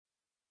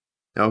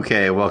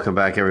Okay, welcome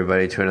back,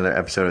 everybody, to another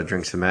episode of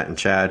Drinks with Matt and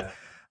Chad.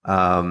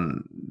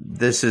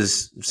 This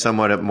is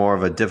somewhat more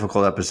of a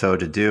difficult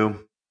episode to do,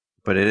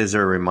 but it is a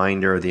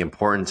reminder of the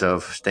importance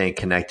of staying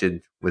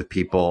connected with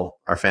people,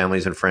 our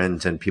families and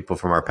friends, and people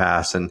from our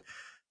past, and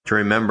to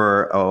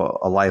remember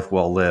a life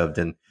well lived.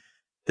 And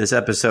this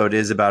episode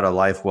is about a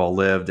life well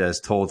lived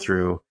as told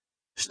through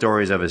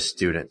stories of his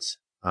students.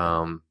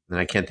 And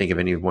I can't think of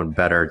anyone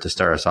better to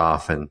start us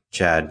off. And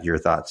Chad, your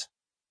thoughts?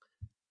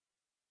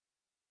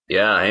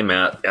 Yeah, hey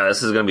Matt. Yeah,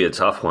 this is going to be a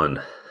tough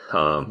one.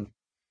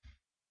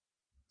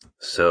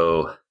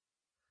 So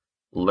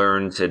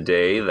learned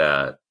today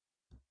that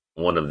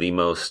one of the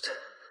most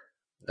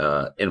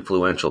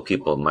influential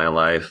people in my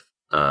life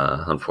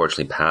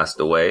unfortunately passed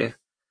away.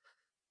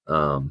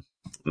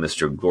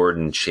 Mr.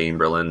 Gordon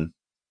Chamberlain,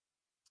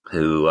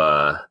 who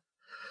I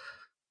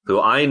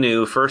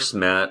knew first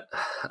met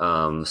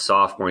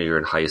sophomore year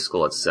in high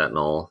school at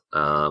Sentinel.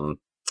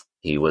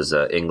 He was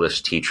an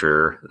English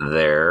teacher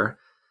there.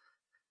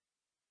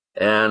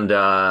 And,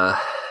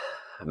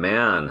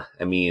 man,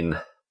 I mean,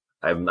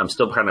 I'm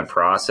still kind of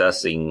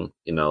processing,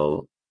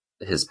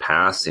 his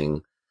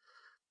passing.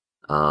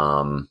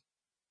 And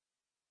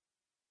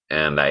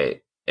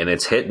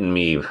it's hitting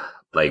me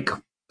like,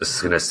 this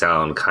is going to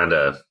sound kind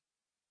of,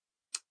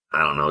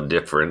 I don't know,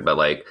 different, but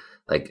like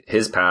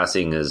his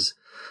passing is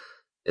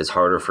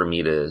harder for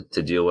me to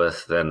deal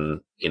with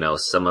than,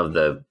 some of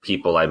the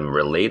people I'm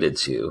related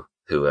to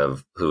who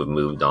have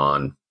moved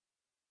on.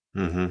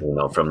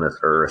 Mm-hmm. From this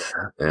earth.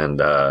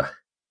 And, I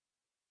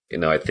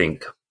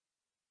think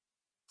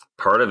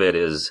part of it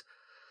is,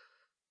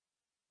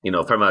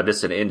 from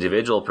just an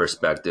individual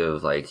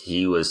perspective, like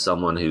he was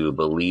someone who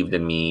believed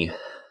in me,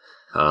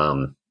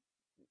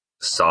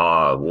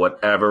 saw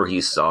whatever he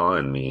saw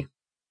in me.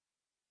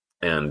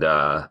 And,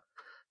 and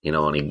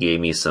he gave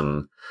me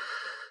some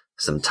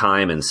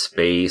time and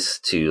space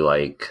to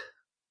like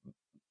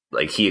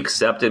he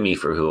accepted me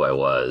for who I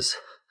was.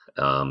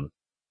 I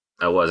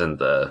wasn't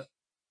the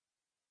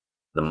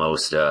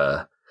most,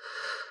 I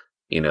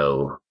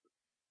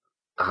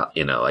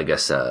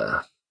guess,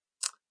 I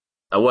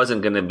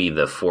wasn't going to be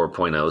the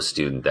 4.0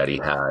 student that he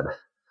had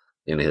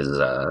in his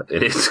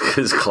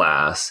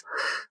class.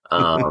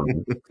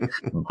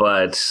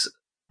 But,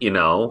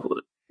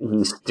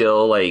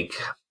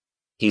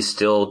 he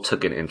still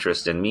took an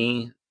interest in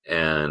me,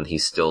 and he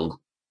still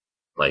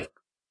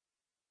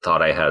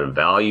thought I had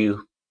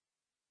value.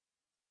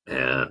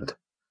 And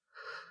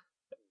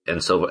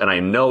I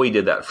know he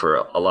did that for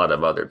a lot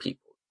of other people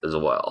as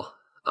well.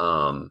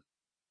 And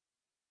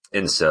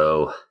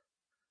so,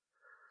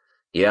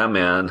 yeah,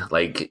 man,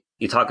 like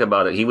you talk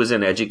about it, he was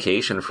in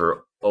education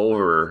for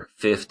over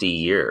 50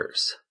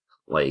 years.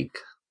 Like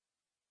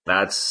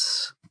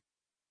that's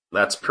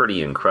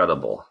pretty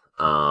incredible.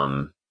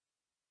 And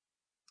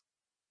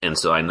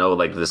so I know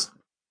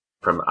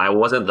I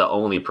wasn't the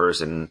only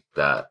person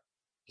that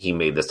he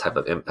made this type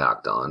of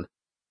impact on.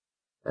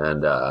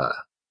 And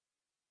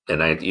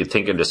you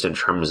think of just in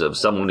terms of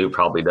someone who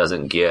probably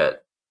doesn't get,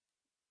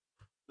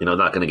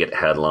 not going to get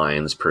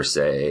headlines per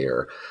se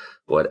or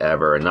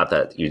whatever. And not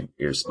that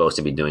you're supposed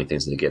to be doing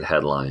things to get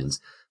headlines,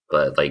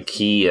 but like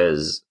he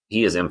has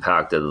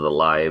impacted the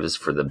lives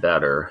for the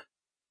better.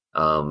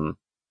 Probably,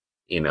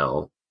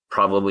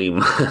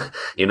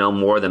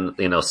 more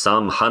than,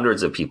 some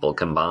hundreds of people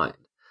combined.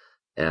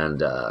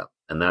 And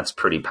that's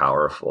pretty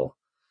powerful.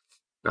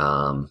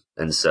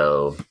 And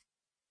so,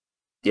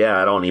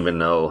 yeah, I don't even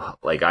know.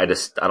 Like, I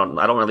don't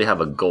really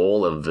have a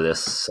goal of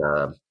this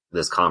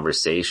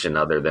conversation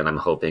other than I'm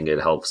hoping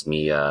it helps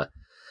me,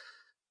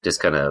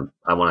 just kind of,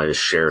 I want to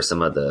share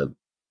some of the,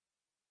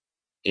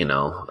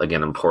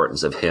 again,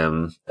 importance of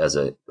him as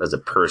a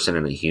person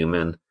and a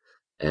human.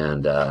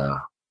 And, I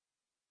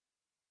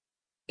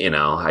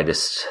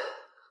just,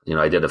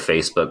 I did a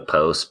Facebook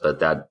post, but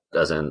that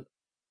doesn't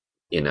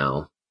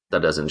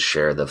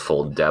share the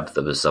full depth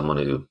of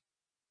someone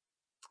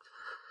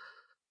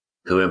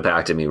who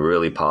impacted me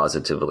really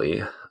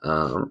positively.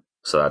 So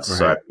that's, right.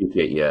 So I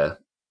appreciate you,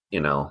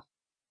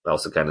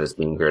 also kind of just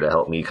being here to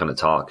help me kind of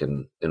talk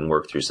and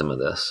work through some of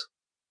this.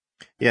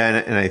 Yeah.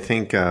 And I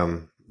think,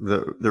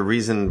 the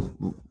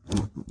reason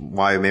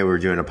why maybe we're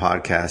doing a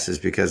podcast is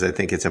because I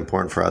think it's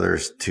important for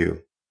others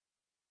to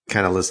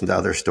kind of listen to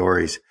other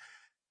stories.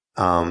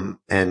 And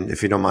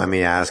if you don't mind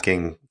me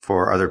asking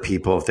for other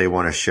people, if they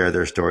want to share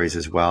their stories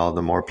as well,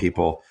 the more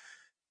people,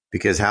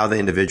 because how the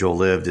individual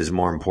lived is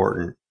more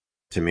important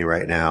to me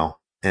right now,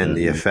 and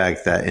the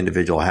effect that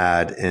individual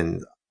had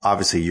in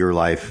obviously your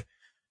life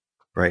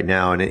right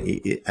now.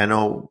 And I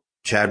know,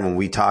 Chad, when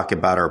we talk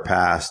about our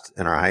past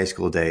and our high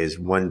school days,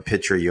 one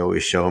picture you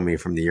always show me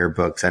from the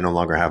yearbooks, I no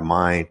longer have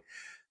mine,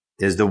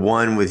 is the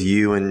one with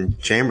you and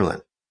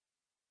Chamberlain,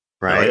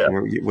 right?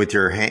 Oh, yeah. With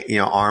your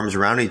arms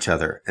around each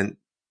other. And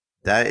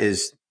that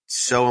is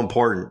so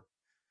important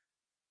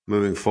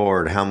moving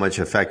forward, how much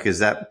effect, because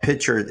that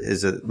picture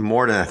is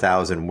more than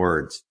 1,000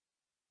 words.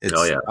 It's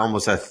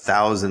almost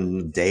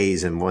 1,000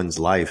 days in one's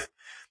life.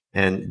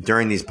 And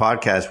during these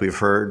podcasts, we've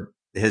heard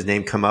his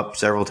name come up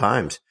several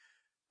times.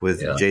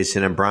 with Yeah.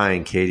 Jason and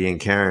Brian, Katie and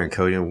Karen,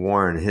 Cody and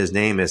Warren. His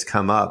name has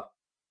come up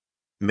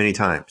many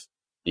times.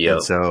 Yep.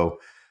 And so,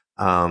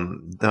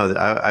 no,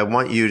 I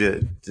want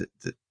you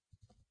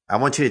I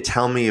want you to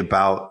tell me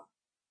about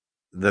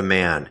the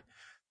man,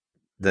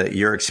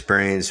 your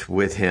experience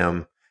with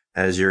him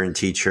as your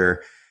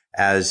teacher,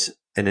 as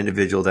an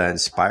individual that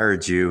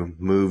inspired you,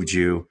 moved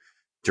you,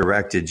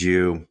 directed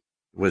you,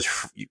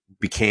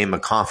 became a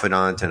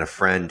confidant and a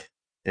friend,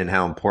 and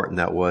how important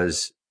that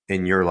was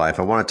in your life.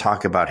 I want to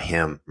talk about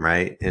him,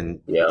 right?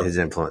 And his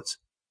influence.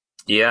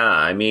 Yeah.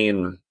 I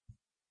mean,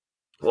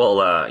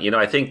 well,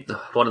 I think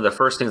one of the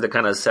first things that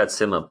kind of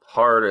sets him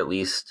apart, at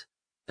least,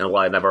 and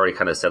why I've already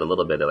kind of said a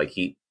little bit, like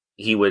he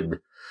would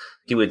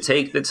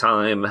take the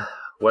time,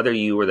 whether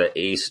you were the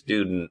A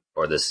student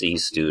or the C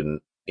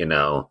student,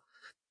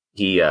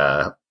 he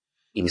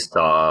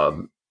saw,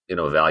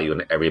 value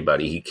in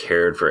everybody. He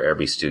cared for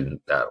every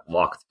student that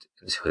walked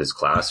into his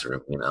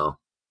classroom,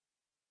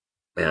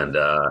 and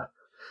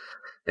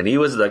he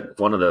was like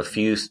one of the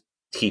few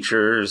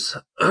teachers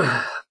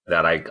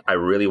that I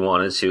really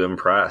wanted to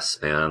impress.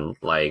 And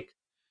like,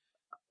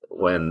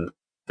 when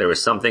there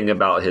was something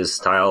about his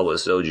style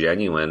was so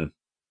genuine,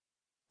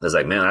 I was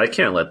like, man, I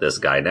can't let this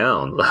guy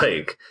down.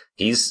 Like,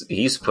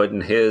 he's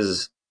putting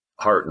his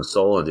heart and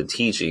soul into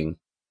teaching.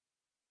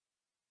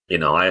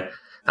 I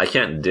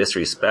can't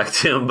disrespect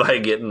him by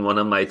getting one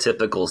of my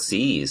typical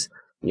C's.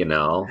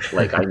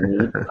 Like, I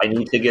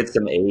need to get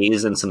some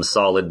A's and some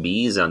solid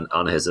B's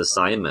on his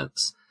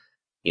assignments.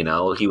 He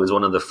was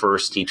one of the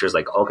first teachers,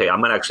 like, okay,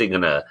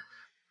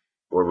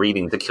 we're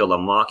reading To Kill a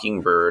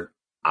Mockingbird.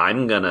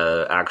 I'm going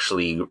to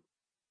actually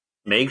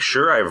make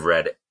sure I've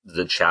read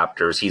the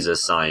chapters he's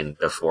assigned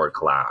before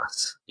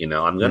class.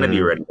 I'm going to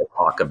be ready to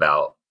talk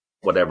about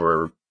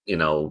whatever,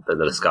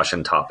 the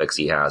discussion topics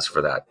he has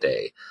for that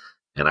day.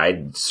 And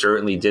I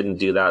certainly didn't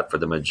do that for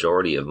the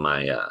majority of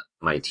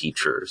my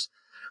teachers.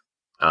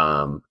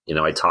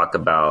 I talk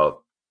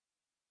about,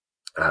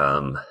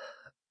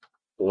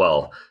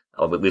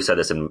 we've said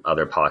this in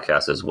other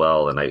podcasts as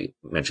well, and I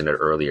mentioned it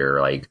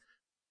earlier. Like,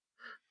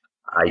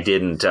 I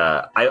didn't.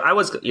 I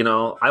was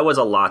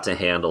a lot to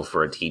handle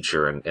for a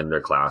teacher in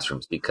their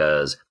classrooms,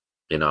 because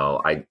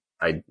I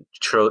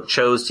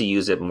chose to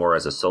use it more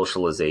as a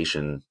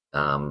socialization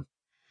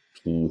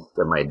piece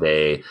of my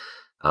day.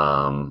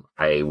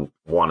 I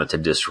wanted to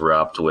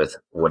disrupt with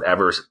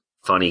whatever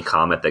funny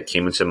comment that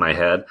came into my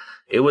head.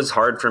 It was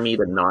hard for me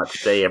to not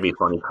say every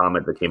funny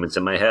comment that came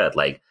into my head.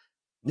 Like,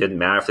 didn't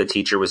matter if the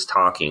teacher was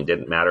talking,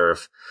 didn't matter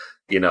if,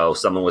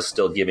 someone was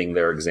still giving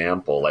their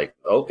example. Like,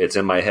 oh, it's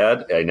in my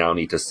head, I now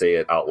need to say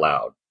it out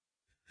loud.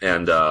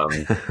 And,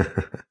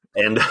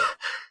 and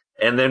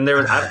then there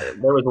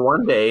was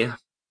one day,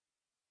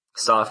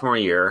 sophomore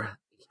year,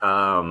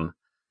 I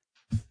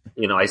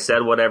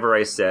said whatever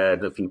I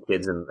said. A few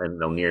kids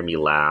near me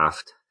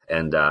laughed,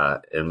 and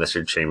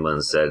Mr.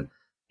 Chamberlain said,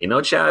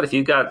 Chad, if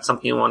you got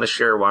something you want to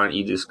share, why don't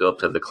you just go up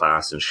to the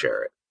class and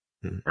share it?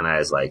 And I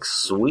was like,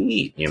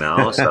 sweet, so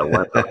I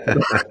went up,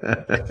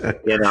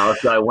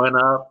 so I went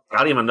up. I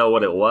don't even know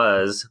what it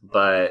was,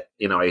 but,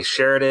 I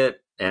shared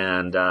it,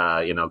 and,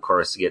 of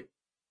course, get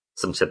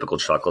some typical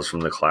chuckles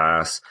from the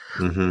class.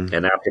 Mm-hmm.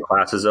 And after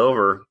class is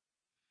over,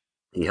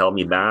 he held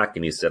me back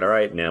and he said, all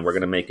right, man, we're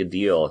going to make a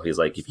deal. He's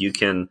like, if you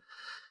can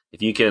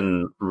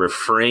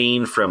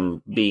refrain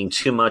from being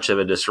too much of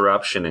a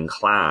disruption in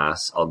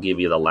class, I'll give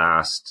you the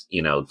last,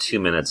 2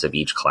 minutes of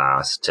each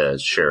class to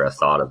share a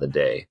thought of the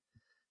day.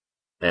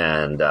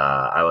 And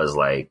I was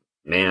like,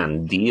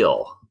 man,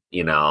 deal,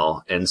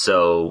 And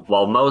so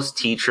while most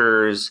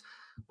teachers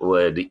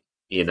would,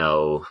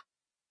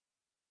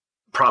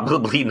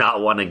 probably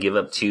not want to give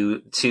up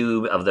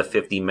two of the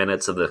 50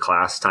 minutes of the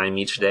class time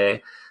each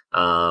day,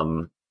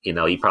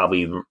 he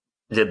probably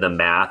did the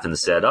math and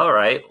said, all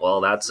right,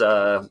 well, that's,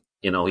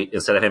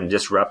 instead of him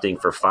disrupting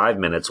for 5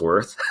 minutes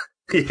worth,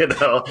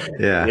 yeah,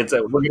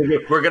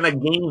 we're going to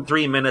gain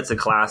 3 minutes of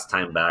class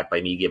time back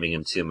by me giving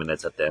him 2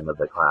 minutes at the end of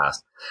the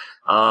class.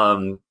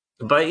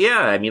 But yeah,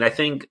 I mean, I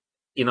think,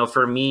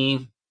 for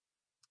me,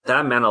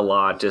 that meant a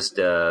lot. Just,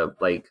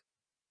 like,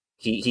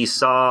 he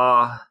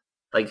saw,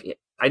 like,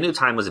 I knew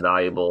time was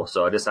valuable.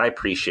 So I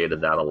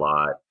appreciated that a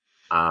lot.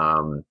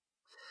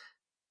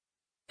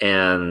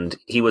 And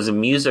he was a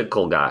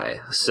musical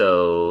guy.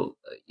 So,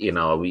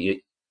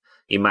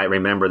 you might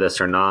remember this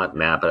or not,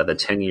 Matt, but at the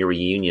 10-year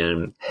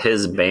reunion,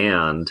 his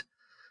band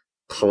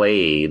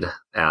played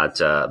at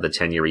the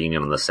 10-year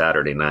reunion on the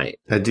Saturday night.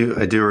 I do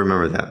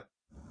remember that.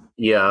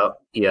 Yeah.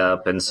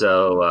 And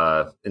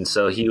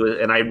so he was,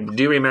 and I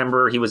do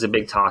remember he was a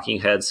big Talking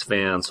Heads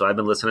fan. So I've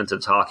been listening to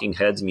Talking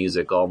Heads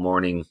music all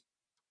morning.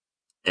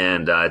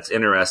 And it's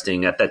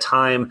interesting. At that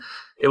time,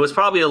 it was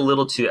probably a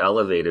little too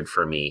elevated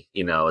for me,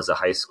 as a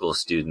high school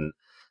student.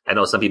 I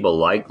know some people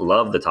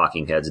love the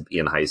Talking Heads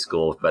in high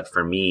school, but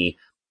for me,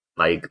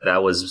 like,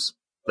 that was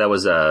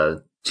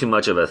too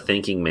much of a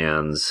thinking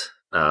man's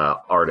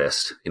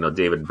artist.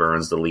 David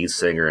Byrne's the lead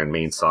singer and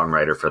main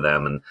songwriter for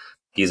them, and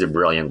he's a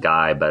brilliant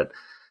guy. But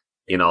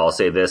I'll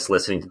say this: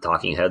 listening to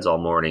Talking Heads all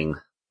morning,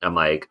 I'm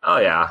like, oh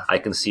yeah, I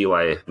can see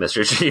why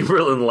Mr.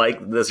 Chamberlain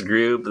liked this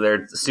group.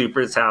 They're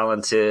super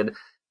talented,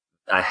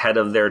 ahead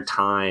of their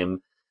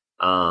time.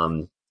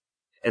 And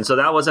so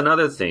that was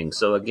another thing.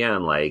 So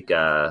again, like,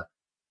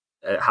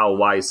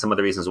 why some of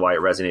the reasons why it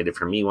resonated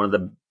for me. One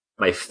of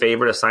my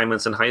favorite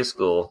assignments in high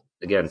school,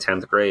 again,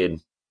 10th grade,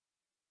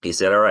 he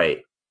said, all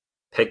right,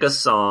 pick a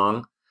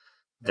song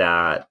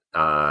that,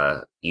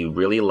 you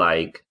really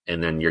like.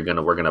 And then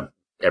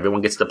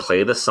everyone gets to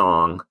play the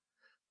song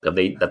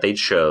that they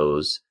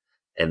chose.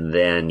 And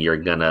then you're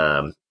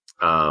gonna,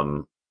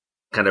 kind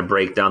of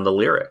break down the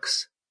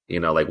lyrics,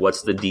 like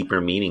what's the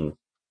deeper meaning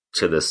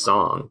to this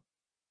song.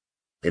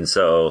 And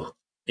so,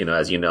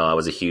 as you know, I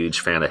was a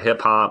huge fan of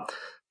hip hop,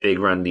 big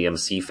Run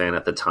DMC fan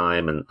at the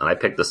time. And I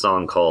picked a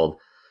song called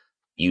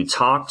You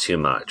Talk Too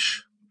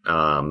Much,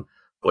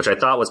 which I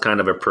thought was kind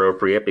of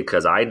appropriate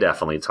because I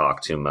definitely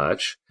talk too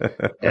much.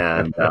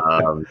 And,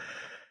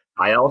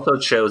 I also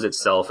chose it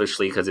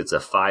selfishly because it's a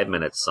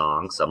 5-minute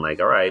song. So I'm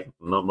like, all right,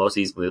 most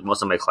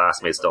of my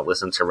classmates don't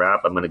listen to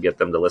rap. I'm going to get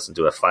them to listen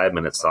to a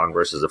 5-minute song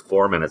versus a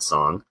 4-minute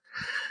song.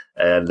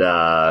 And,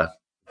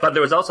 but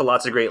there was also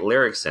lots of great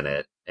lyrics in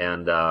it.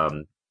 And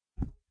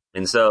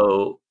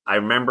so I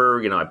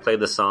remember, I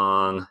played the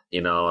song,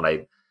 and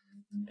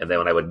then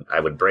when I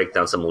would break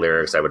down some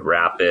lyrics, I would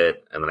rap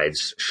it, and then I'd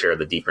share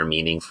the deeper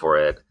meaning for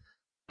it.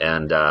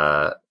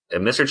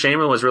 And Mr.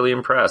 Chamberlain was really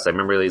impressed. I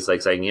remember he's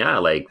like saying, yeah,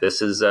 like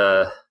this is,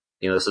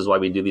 this is why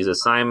we do these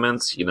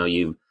assignments.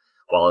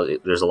 While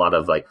there's a lot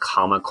of like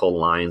comical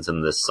lines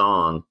in this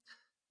song,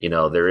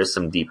 there is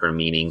some deeper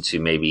meaning to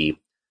maybe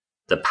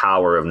the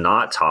power of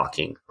not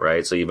talking,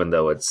 right? So even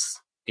though it's,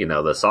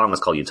 the song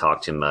is called You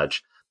Talk Too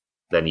Much,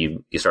 then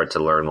you start to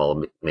learn,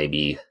 well,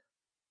 maybe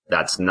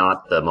that's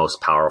not the most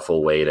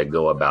powerful way to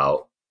go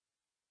about,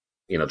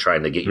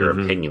 trying to get your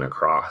opinion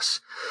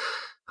across.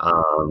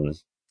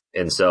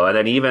 And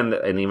then even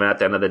at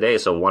the end of the day,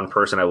 so one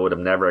person I would have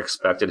never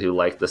expected who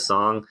liked the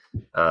song,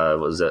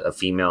 was a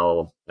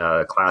female,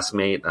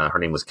 classmate. Her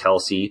name was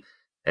Kelsey.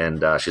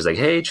 And, she's like,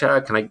 hey,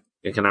 Chad, can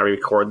I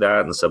record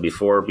that? And so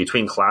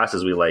between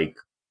classes, we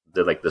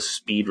did the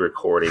speed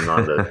recording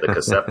on the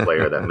cassette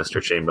player that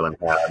Mr. Chamberlain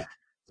had,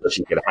 so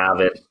she could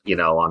have it,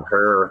 on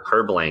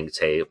her blank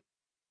tape.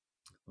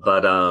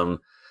 But,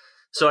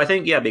 so I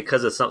think, yeah,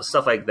 because of some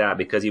stuff like that,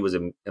 because he was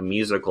a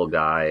musical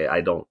guy,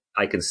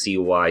 I can see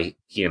why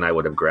he and I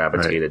would have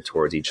gravitated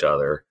towards each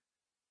other.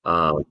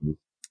 So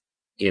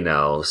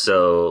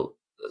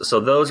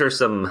those are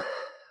some,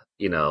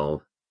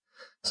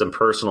 some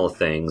personal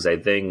things, I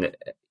think,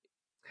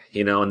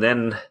 and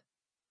then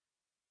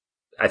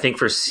I think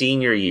for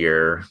senior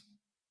year,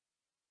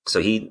 so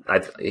he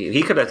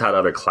could have taught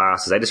other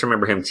classes. I just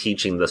remember him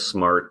teaching the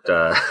smart,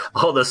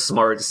 all the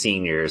smart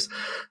seniors,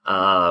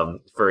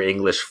 for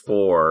English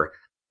 4.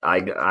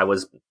 I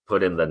was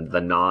put in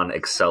the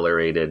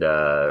non-accelerated,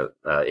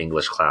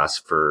 English class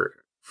for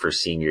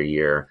senior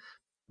year.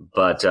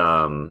 But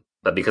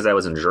because I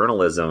was in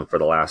journalism for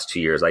the last 2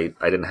 years, I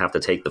didn't have to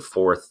take the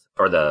 4th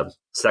or the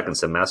 2nd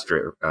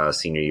semester,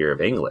 senior year of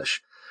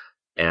English.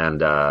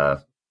 And I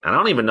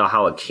don't even know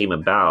how it came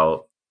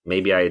about.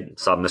 Maybe I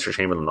saw Mr.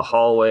 Chamberlain in the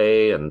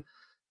hallway and,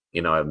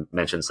 I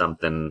mentioned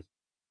something.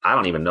 I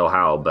don't even know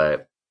how,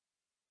 but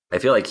I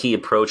feel like he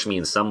approached me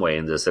in some way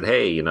and just said,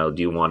 hey, do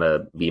you want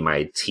to be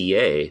my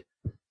TA,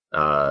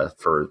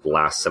 for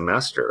last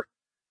semester?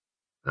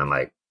 And I'm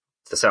like,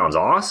 that sounds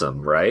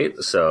awesome, right?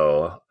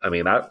 So, I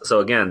mean, so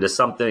again, just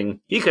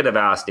something he could have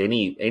asked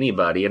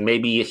anybody, and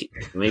maybe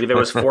there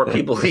was 4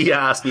 people he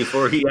asked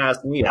before he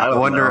asked me. I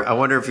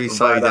wonder if he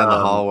saw you down the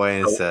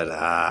hallway and said,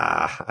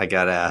 I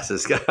gotta ask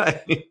this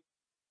guy.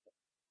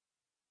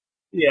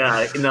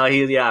 Yeah, no,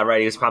 right.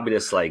 He was probably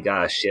just like,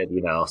 shit,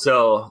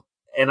 So,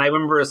 and I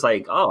remember it's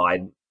like,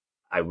 I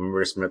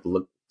remember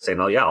saying,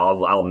 oh yeah,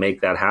 I'll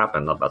make that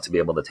happen. I'm about to be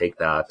able to take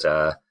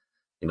that,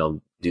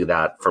 do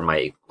that for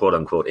my quote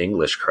unquote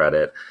English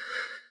credit.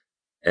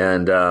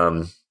 And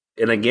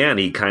again,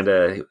 he kind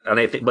of, and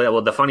I think,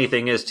 but the funny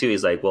thing is too,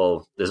 he's like,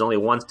 well, there's only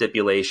one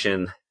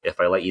stipulation.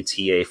 If I let you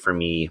TA for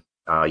me,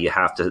 you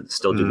have to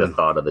still do the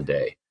thought of the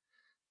day.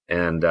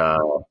 And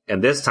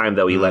this time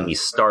though, he let me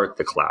start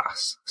the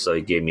class. So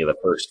he gave me the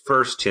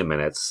first 2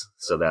 minutes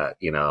so that,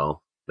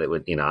 that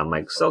would, I'm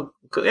like, so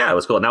yeah, it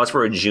was cool. Now it's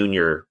for a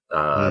junior,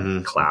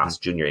 class,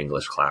 junior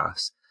English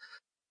class.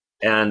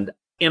 And,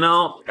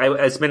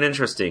 it's been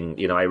interesting.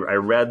 I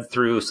read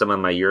through some of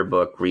my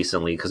yearbook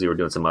recently because we were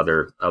doing some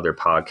other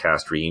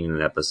podcast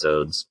reunion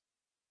episodes.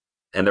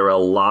 And there were a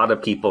lot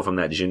of people from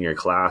that junior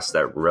class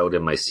that wrote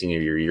in my senior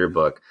year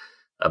yearbook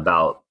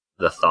about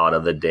the thought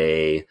of the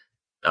day.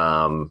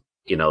 I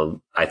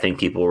think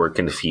people were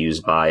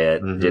confused by it,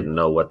 didn't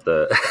know what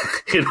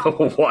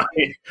why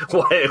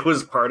it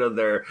was part of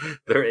their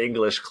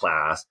English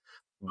class.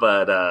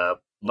 But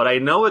I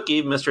know it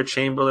gave Mr.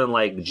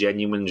 Chamberlain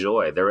genuine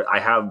joy. I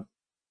have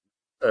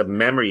a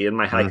memory in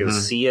my head. I can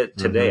see it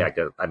today.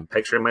 I'm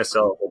picturing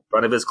myself in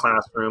front of his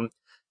classroom.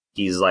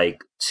 He's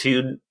like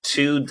two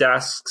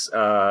desks,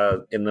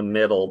 in the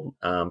middle,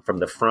 from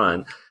the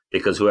front.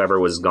 because whoever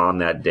was gone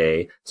that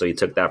day, so he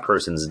took that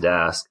person's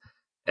desk,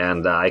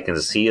 and I can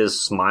see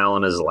his smile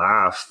and his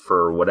laugh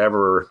for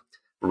whatever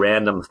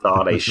random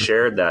thought I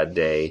shared that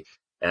day,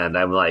 and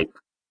I'm like,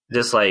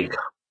 just like,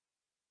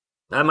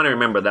 I'm gonna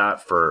remember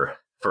that for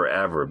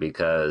forever,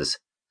 because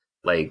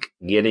like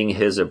getting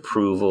his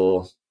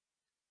approval.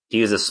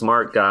 He was a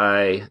smart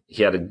guy.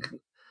 He had a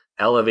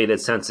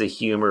elevated sense of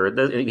humor.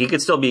 He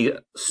could still be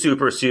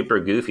super, super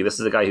goofy. This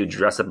is a guy who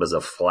dressed up as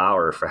a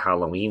flower for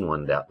Halloween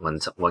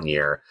one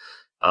year.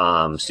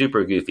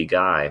 Super goofy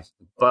guy.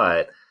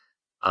 But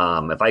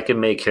if I could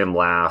make him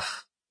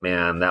laugh,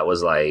 man, that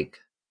was like,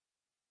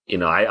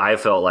 I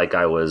felt like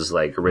I was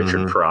like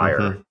Richard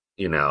Pryor,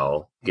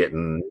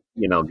 getting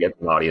the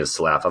audience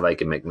to laugh. If I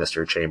could make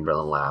Mr.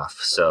 Chamberlain laugh.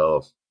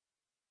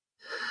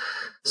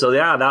 So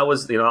yeah, that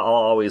was, I'll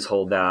always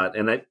hold that.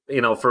 And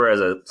for as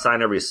a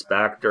sign of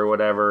respect or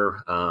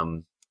whatever,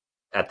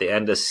 at the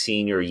end of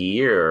senior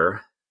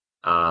year,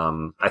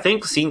 I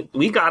think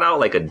we got out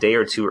like a day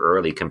or two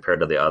early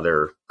compared to the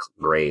other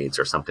grades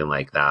or something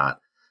like that.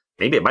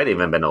 Maybe it might have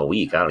even been a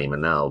week. I don't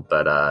even know.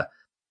 But, I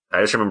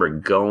just remember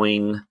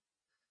going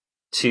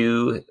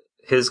to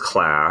his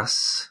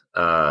class,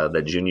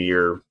 the junior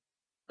year,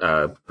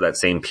 that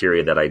same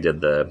period that I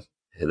did the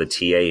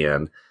TA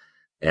in.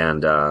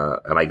 And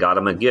I got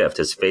him a gift.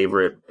 His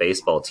favorite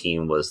baseball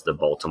team was the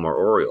Baltimore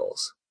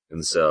Orioles.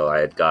 And so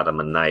I had got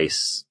him a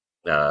nice,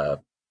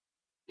 Baltimore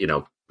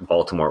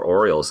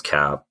Orioles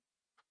cap.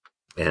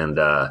 And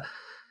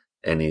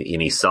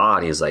he saw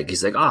it. He's like,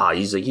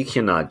 you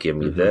cannot give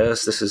me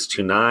this. This is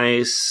too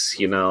nice.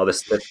 He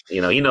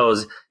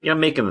knows,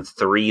 making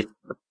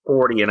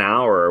 $3.40 an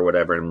hour or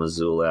whatever in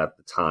Missoula at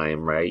the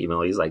time. Right.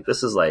 He's like,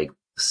 this is like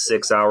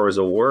 6 hours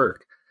of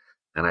work.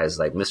 And I was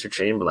like, Mr.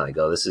 Chamberlain, I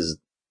go, this is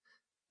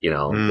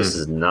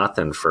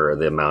nothing for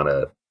the amount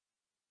of,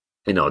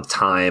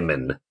 time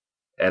and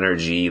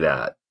energy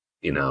that,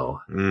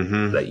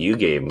 that you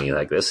gave me.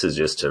 Like, this is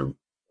just a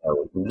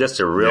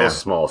real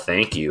small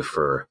thank you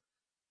for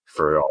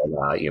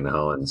all that,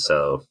 and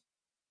so,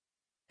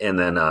 and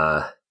then,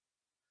 kind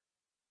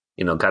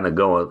of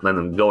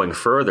going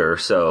further.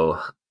 So,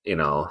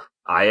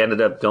 I ended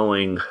up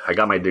I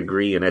got my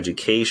degree in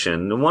education.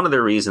 And one of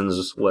the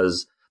reasons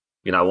was,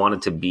 I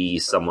wanted to be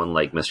someone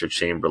like Mr.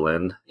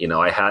 Chamberlain.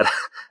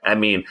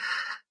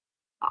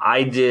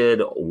 I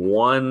did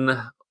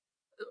one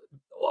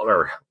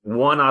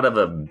out of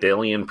a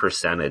billion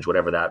percentage,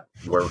 whatever that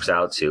works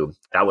out to.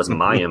 That was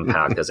my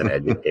impact as an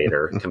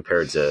educator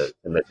compared to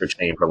Mr.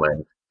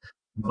 Chamberlain.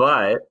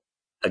 But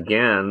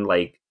again,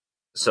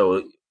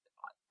 so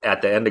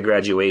at the end of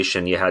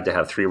graduation, you had to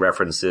have 3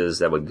 references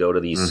that would go to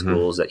these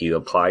schools that you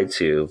applied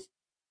to.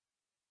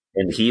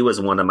 And he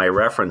was one of my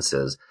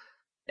references.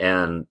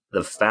 And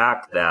the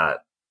fact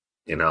that,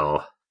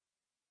 the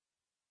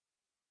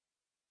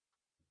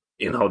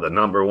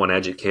number one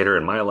educator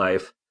in my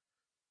life,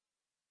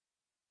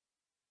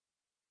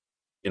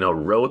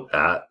 wrote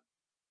that,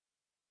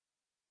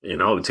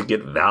 to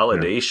get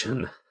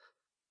validation.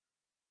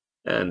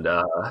 And,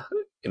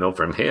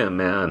 from him,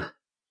 man,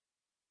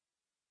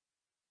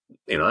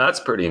 that's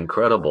pretty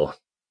incredible.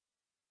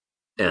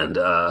 And,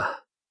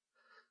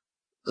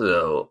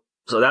 so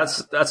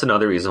that's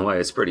another reason why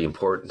it's pretty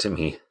important to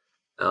me.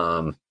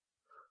 I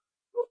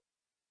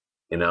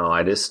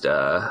just,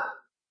 I'm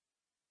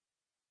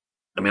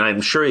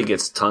sure he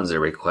gets tons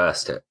of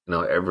requests,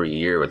 every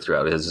year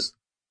throughout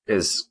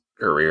his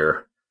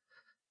career.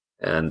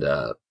 And,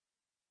 so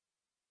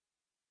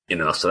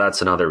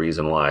that's another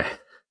reason why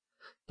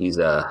he's,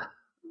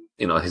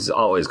 he's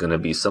always going to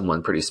be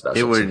someone pretty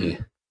special to me.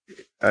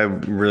 I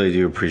really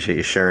do appreciate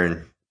you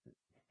sharing,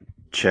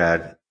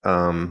 Chad.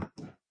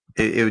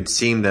 It would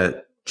seem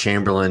that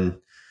Chamberlain,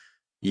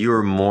 you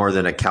were more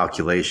than a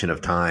calculation of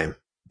time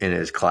in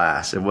his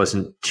class. It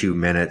wasn't 2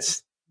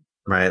 minutes,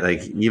 right?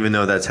 Like, even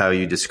though that's how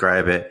you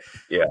describe it,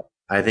 yeah,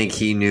 I think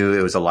he knew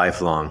it was a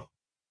lifelong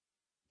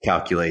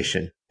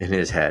calculation in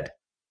his head.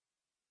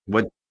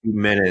 What 2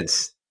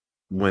 minutes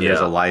when there's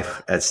a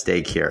life at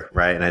stake here,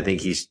 right? And I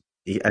think he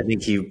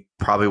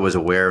probably was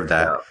aware of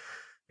that,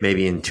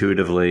 maybe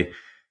intuitively.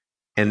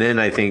 And then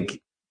I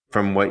think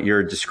from what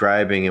you're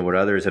describing and what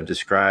others have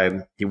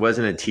described, he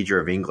wasn't a teacher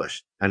of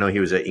English. I know he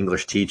was an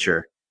English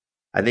teacher.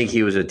 I think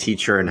he was a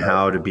teacher in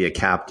how to be a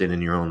captain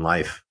in your own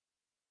life.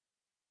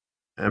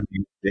 I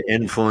mean, the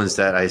influence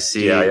that I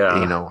see,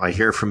 I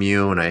hear from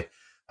you and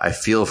I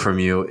feel from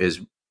you is,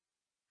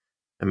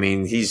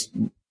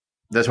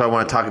 that's why I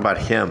want to talk about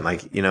him. I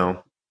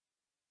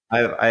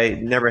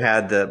never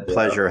had the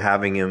pleasure of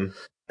having him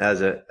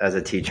as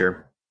a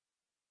teacher.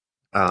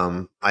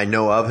 I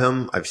know of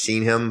him. I've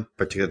seen him,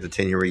 particularly at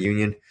the 10-year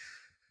reunion.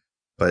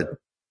 But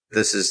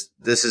this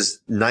is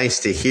nice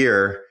to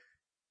hear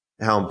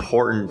how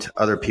important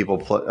other people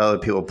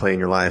play in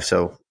your life.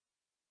 So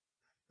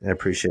I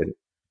appreciate it.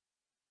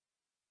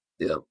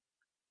 Yeah.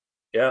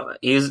 Yeah.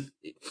 He's,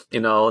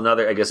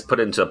 another, I guess, put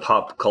into a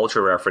pop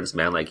culture reference,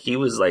 man. Like, he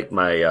was like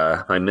my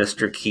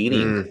Mr.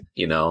 Keating,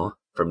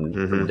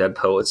 from Dead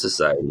Poets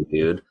Society,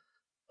 dude.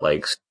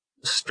 Like,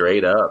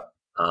 straight up.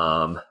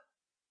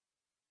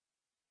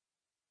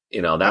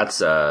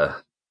 that's and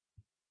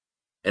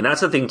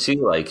that's the thing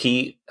too. Like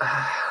he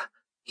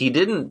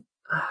didn't.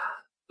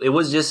 It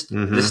was just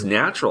Mm-hmm.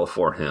 natural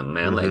for him,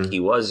 man. Like Mm-hmm. he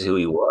was who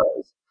he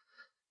was,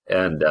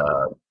 and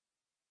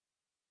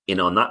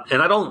not.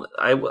 And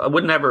I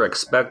would never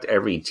expect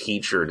every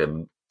teacher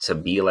to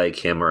be like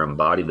him or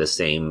embody the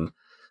same,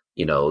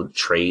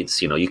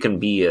 traits. You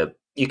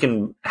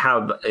can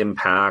have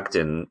impact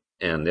and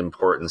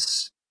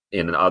importance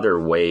in other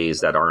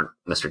ways that aren't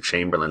Mr.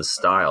 Chamberlain's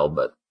style,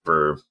 but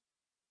for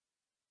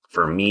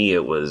me,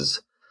 it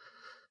was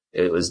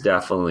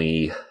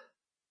definitely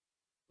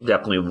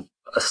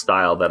a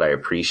style that I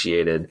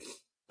appreciated.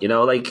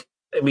 Like,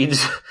 I mean,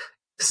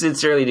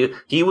 sincerely, dude,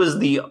 he was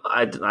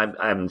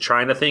I'm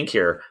trying to think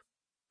here.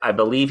 I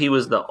believe he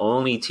was the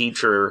only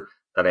teacher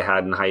that I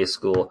had in high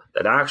school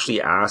that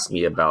actually asked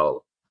me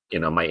about,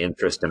 my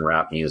interest in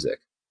rap music,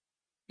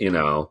 you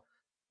know,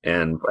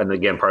 and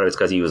again, part of it's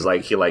because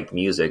he liked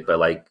music, but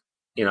like,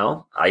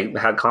 I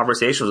had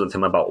conversations with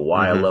him about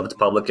why I Mm-hmm. loved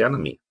Public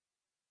Enemy,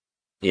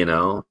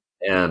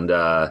 and,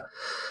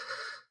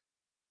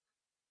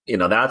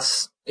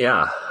 that's,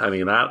 yeah, I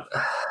mean,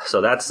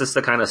 so that's just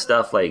the kind of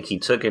stuff, like, he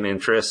took an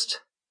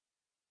interest,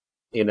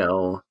 in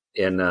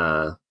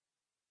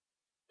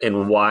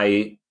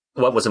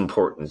what was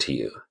important to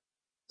you.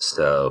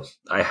 So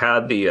I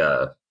had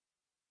the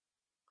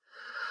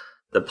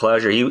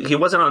pleasure. He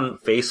wasn't on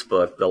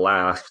Facebook the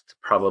last,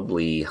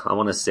 probably, I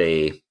want to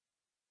say,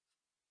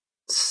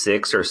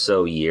 6 or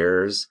so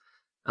years.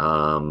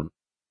 Um,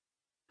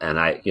 and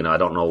I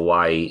don't know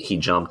why he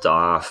jumped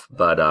off,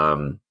 but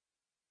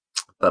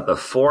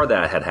before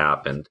that had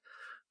happened,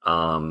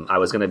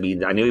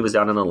 I knew he was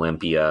down in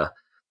Olympia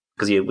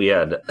because we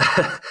had,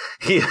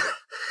 he,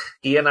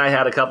 he and I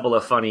had a couple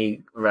of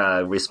funny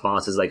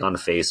responses, like on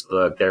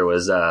Facebook. There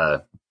was,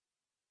 oh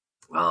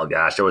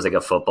gosh, there was like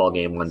a football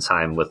game one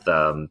time with,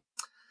 oh,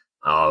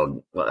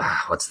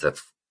 what's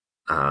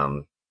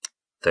um,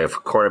 the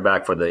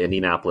quarterback for the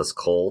Indianapolis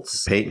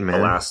Colts Peyton the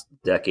Manning. last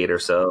decade or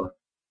so.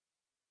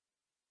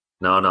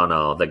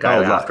 No, the guy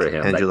Oh, after Luck.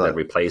 him Andrew that Luck.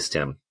 replaced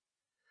him.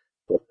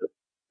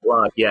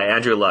 Luck, yeah,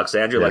 Andrew Luck.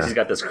 So Andrew Luck, he's Yeah.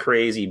 got this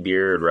crazy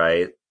beard,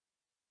 right?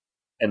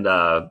 And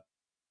I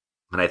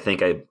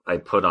think I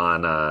put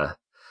on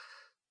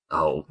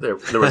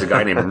there was a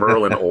guy named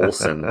Merlin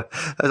Olsen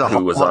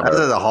who was on That's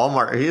a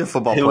Hallmark. He's a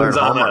football who player was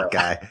and on Hallmark a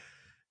guy.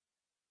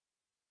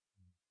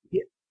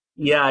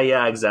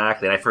 yeah,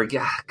 exactly. And I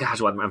forget,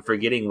 gosh, I'm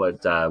forgetting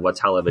what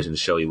television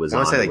show he was I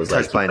want to on. say It like was like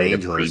Touched he by an played a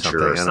Angel or preacher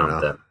something. or I don't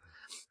know. something.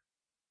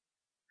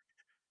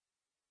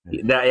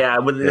 That, yeah,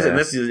 but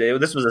Yeah.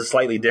 this was a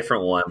slightly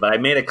different one. But I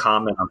made a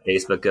comment on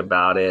Facebook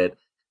about it,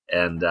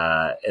 and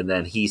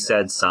then he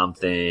said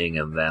something,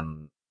 and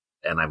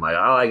I'm like,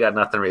 oh, I got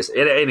nothing.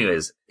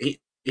 Anyways, he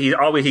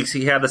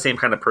had the same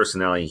kind of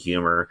personality and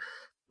humor,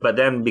 but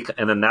then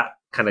that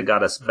kind of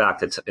got us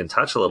back in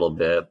touch a little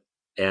bit.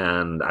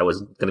 And I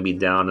was going to be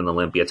down in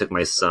Olympia. I took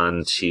my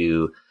son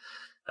to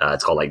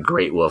it's called like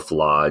Great Wolf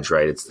Lodge,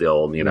 right? It's the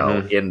old,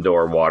 Mm-hmm.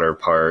 indoor water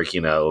park,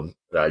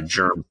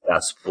 germ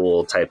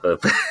cesspool type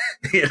of,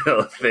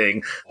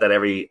 thing that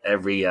every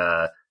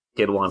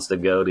kid wants to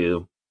go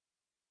to.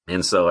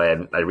 And so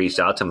I reached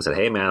out to him and said,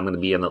 "Hey, man, I'm going to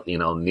be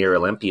in, near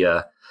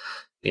Olympia,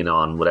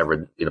 on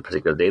whatever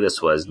particular day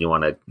this was. Do you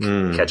want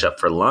to catch Mm. up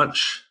for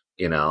lunch?"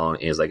 And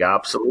he's like,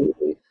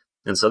 "Absolutely."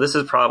 And so this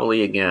is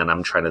probably, again,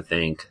 I'm trying to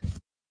think.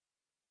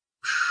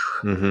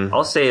 Mm-hmm.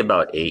 I'll say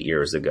about 8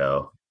 years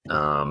ago.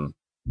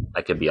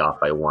 I could be off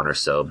by one or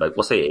so, but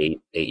we'll say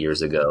eight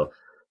years ago.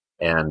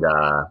 And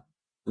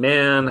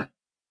man,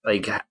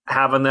 like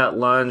having that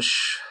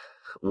lunch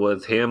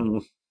with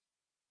him,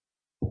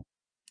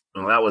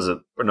 that was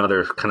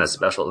another kind of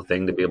special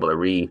thing to be able to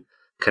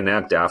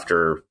reconnect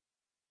after.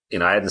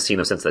 I hadn't seen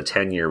him since the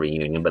 10-year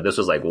reunion, but this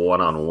was like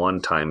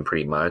one-on-one time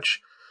pretty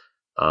much.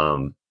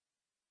 Um,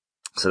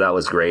 so that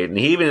was great. And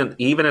he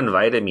even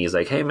invited me. He's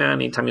like, "Hey man,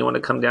 anytime you want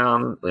to come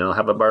down,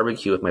 have a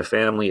barbecue with my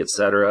family,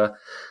 etc."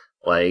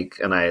 Like,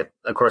 and I,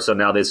 of course, so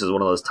now this is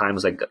one of those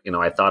times, like,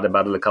 I thought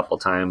about it a couple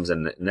times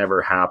and it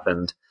never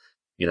happened.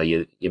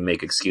 You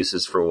make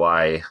excuses for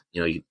why,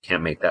 you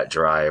can't make that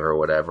drive or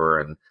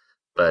whatever.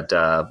 But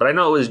I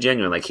know it was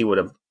genuine. Like he would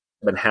have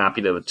been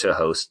happy to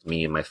host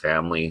me and my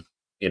family,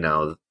 you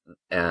know,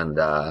 and,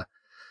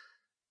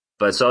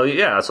 but so,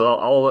 yeah, so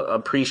I'll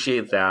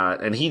appreciate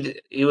that. And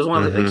he was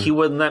one of the, like, he Mm-hmm.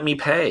 wouldn't let me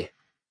pay,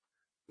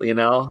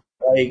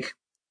 like,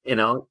 you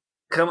know,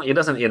 come, it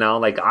doesn't,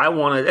 like I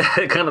wanted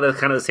kind of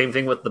the same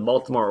thing with the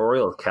Baltimore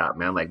Orioles cap,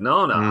 man. Like,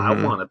 no, I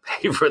Mm-hmm. want to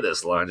pay for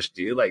this lunch,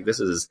 dude. Like, this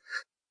is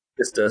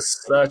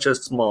just such a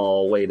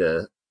small way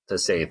to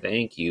say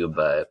thank you.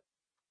 But,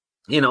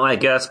 I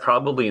guess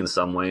probably in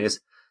some ways,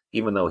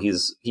 even though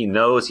he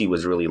knows he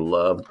was really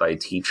loved by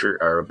teacher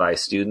or by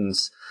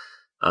students,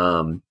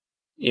 um,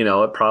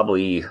 it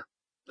probably,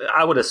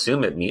 I would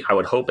assume I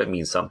would hope it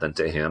means something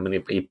to him,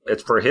 and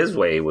it's for his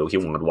way. He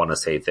would want to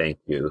say thank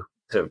you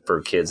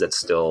for kids that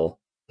still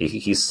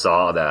he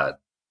saw that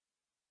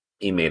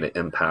he made an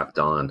impact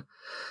on.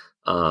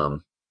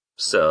 Um,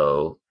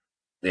 so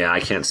yeah,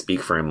 I can't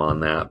speak for him on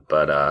that,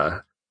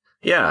 but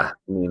yeah,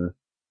 I mean,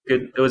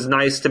 it was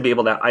nice to be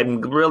able to.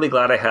 I'm really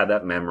glad I had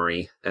that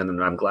memory,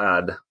 and I'm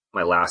glad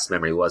my last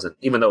memory wasn't,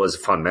 even though it was a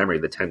fun memory,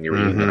 the 10-year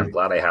reunion. I'm Mm-hmm.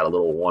 glad I had a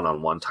little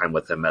one-on-one time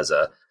with him as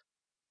a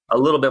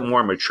little bit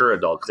more mature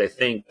adult, because I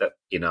think that,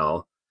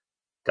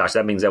 gosh,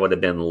 that means I would have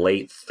been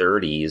late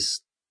 30s,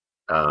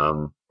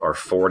 or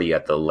 40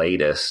 at the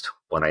latest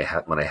when I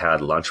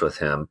had lunch with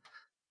him,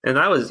 and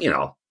I was,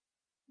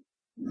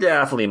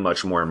 definitely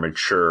much more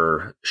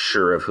mature,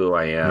 sure of who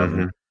I Mm-hmm.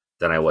 am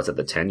than I was at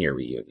the 10-year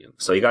reunion.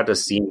 So you got to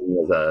see me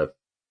as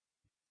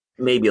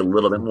maybe a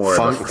little bit more of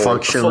a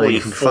fully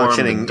formed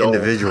Functioning adult.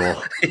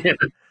 individual.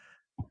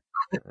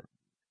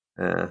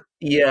 Yeah.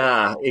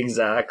 Yeah,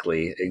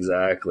 exactly.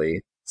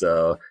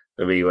 So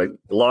I mean, like,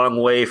 long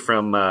way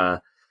from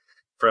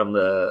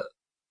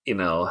you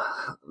know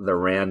the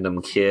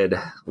random kid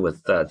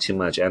with too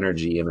much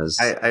energy in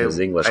I his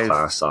English I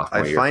class I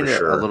sophomore year for find it a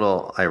sure.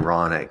 little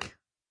ironic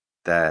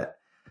that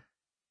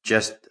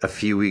just a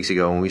few weeks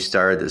ago when we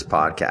started this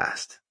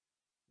podcast,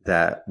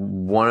 that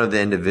one of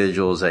the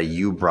individuals that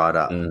you brought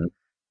up Mm,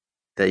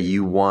 that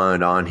you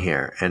wanted on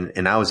here,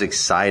 and I was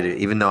excited,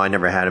 even though I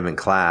never had him in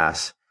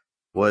class,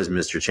 was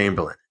Mr.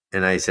 Chamberlain.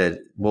 And I said,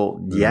 well,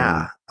 mm,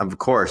 yeah, of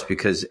course,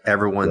 because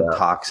everyone yeah,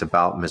 talks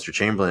about Mr.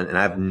 Chamberlain, and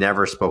I've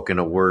never spoken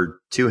a word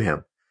to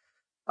him.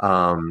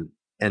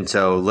 And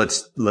so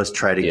let's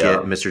try to get yeah,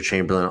 Mr.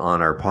 Chamberlain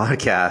on our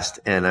podcast.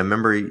 And I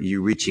remember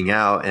you reaching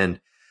out and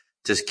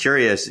just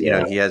curious,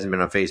 yeah, he hasn't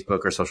been on Facebook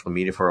or social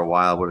media for a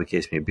while, whatever the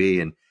case may be,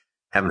 and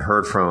haven't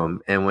heard from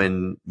him.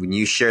 And when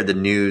you shared the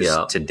news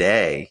yeah,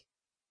 today,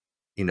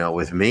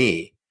 with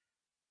me,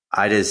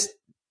 I just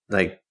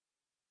like,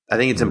 I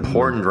think it's mm,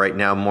 important right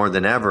now more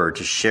than ever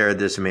to share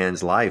this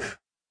man's life,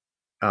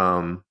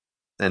 um,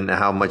 and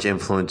how much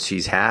influence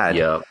he's had.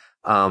 yeah,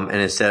 And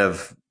instead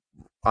of,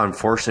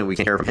 unfortunately, we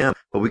can't hear from him,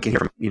 but we can hear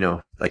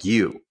from, like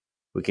you,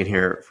 we can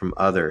hear from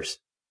others,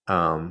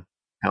 how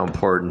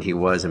important he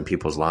was in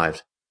people's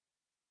lives.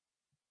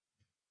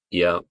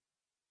 yeah.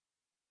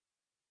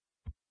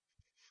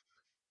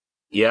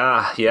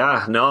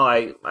 Yeah. No,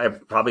 I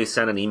probably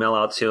sent an email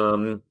out to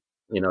him,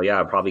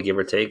 yeah, probably give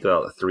or take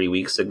about 3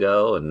 weeks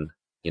ago. And,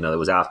 it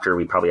was after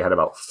we probably had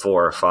about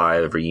 4 or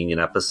 5 reunion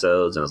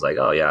episodes. And I was like,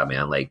 oh yeah,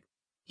 man, like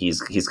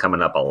he's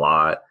coming up a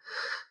lot.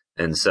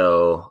 And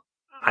so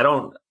I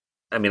don't,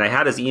 I mean, I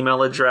had his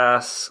email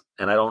address,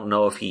 and I don't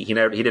know if he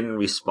didn't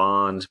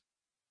respond.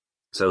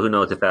 So who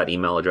knows if that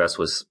email address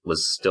was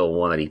still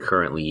one that he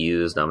currently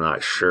used. I'm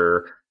not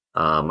sure.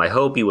 I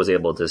hope he was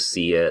able to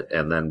see it.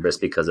 And then just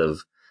because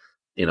of,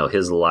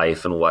 his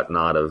life and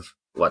whatnot,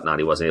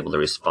 he wasn't able to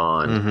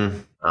respond.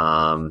 Mm-hmm.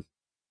 Um,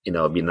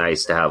 it'd be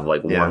nice to have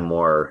like one Yeah.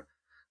 more,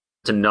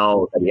 to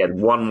know that he had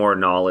one more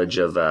knowledge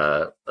of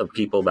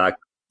people back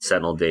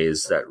Sentinel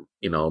days, that,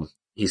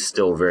 he's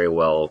still very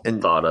well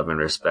And thought of and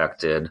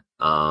respected.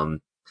 But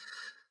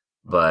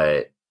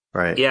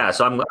right. yeah,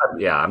 so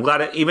I'm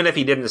glad, even if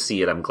he didn't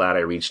see it, I'm glad I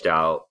reached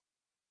out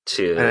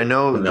And I to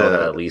know know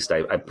that at least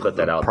I put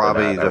that out there,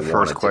 probably that I the first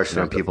wanted to question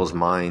on connect with people's him.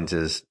 minds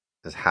is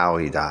how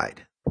he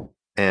died.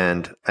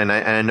 And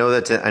I know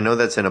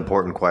that's an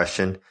important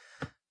question,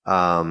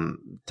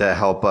 to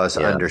help us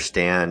Yeah.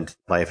 understand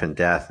life and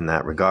death in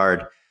that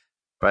regard.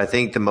 But I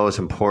think the most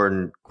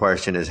important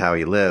question is how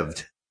he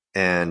lived.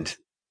 And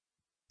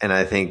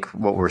I think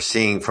what we're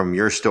seeing from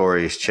your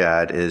stories,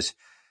 Chad, is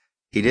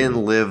he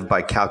didn't live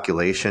by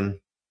calculation.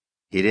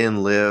 He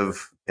didn't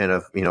live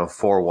in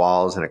four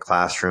walls in a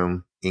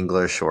classroom,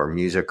 English or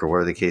music or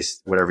whatever the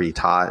case, whatever he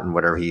taught and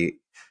whatever he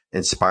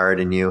inspired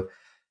in you.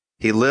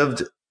 He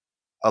lived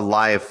a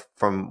life,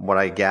 from what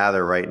I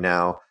gather right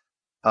now,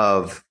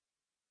 of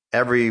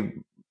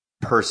every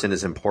person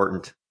is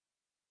important.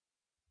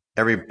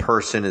 Every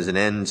person is an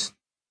end.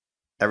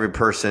 Every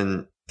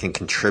person can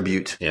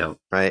contribute, Yeah.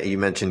 right? You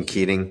mentioned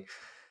Keating.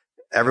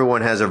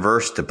 Everyone has a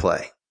verse to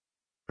play,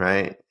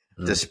 right?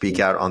 To speak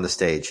Mhm. out on the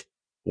stage.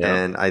 Yeah.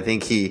 And I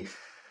think he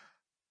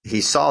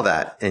saw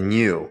that in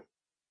you.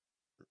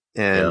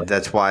 Yeah. And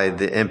that's why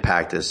the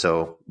impact is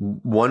so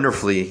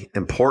wonderfully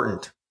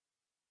important.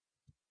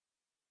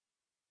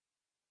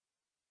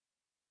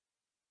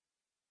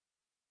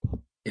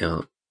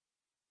 Yeah.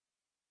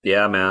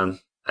 Yeah, man.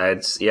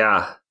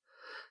 Yeah.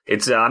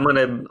 It's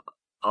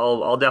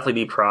I'll definitely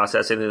be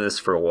processing this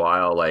for a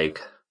while.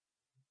 Like,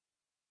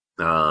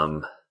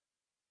 um,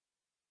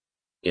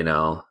 you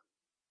know,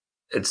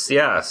 it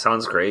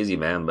sounds crazy,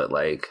 man, but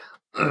like,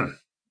 I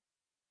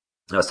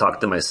was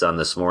talking to my son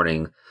this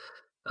morning,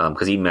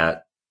 because he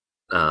met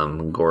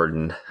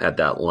Gordon at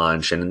that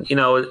lunch, and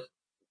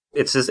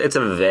it's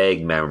a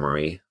vague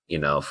memory,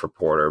 for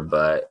Porter,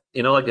 but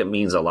like, it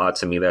means a lot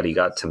to me that he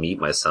got to meet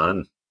my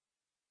son.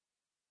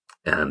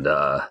 And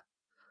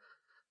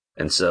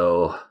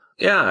so,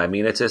 yeah, I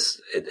mean, it's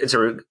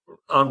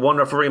a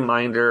wonderful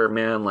reminder,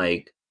 man.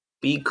 Like,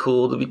 be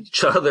cool to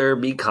each other,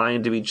 be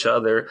kind to each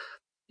other,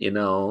 you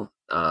know,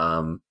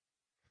 um,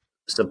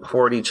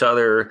 support each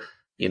other,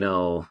 you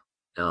know,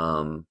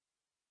 um,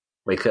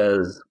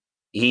 because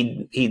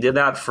he did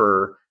that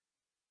for,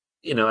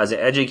 as an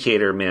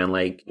educator, man.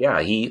 Like,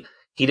 yeah, he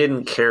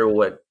didn't care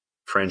what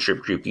friendship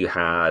group you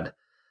had,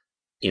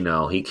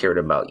 he cared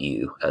about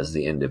you as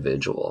the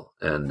individual.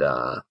 And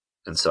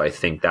so I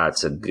think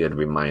that's a good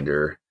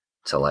reminder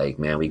to like,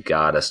 man, we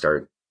gotta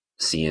start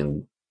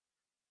seeing,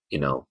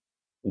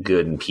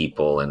 good in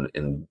people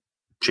and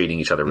treating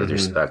each other with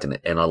respect and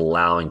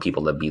allowing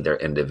people to be their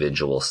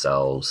individual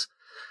selves,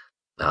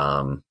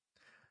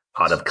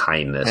 out of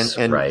kindness,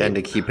 right? And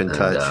to keep in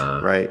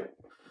touch, right?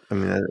 I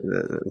mean,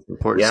 that's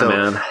important. Yeah,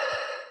 man.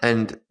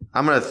 And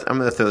I'm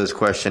gonna throw this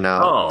question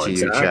out to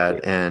you,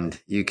 Chad, and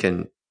you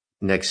can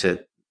nix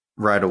it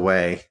right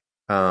away.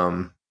 So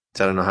I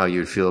don't know how you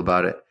would feel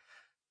about it.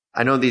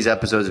 I know these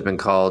episodes have been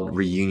called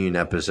reunion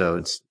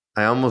episodes.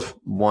 I almost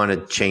want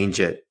to change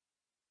it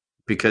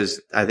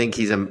because I think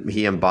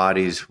he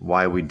embodies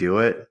why we do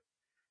it,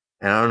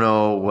 and I don't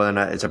know whether or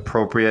not it's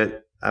appropriate.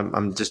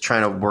 I'm just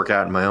trying to work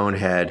out in my own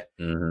head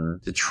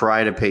to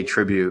try to pay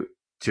tribute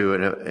to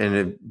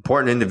an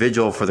important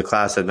individual for the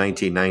class of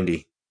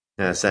 1990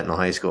 at Sentinel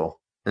High School.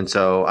 And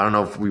so I don't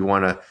know if we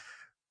want to,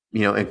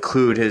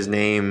 include his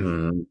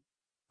name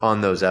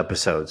on those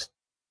episodes.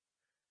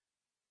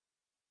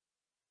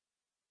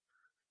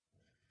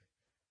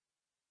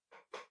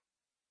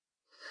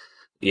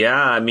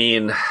 Yeah, I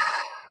mean,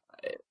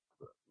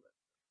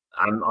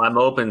 I'm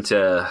open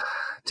to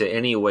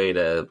any way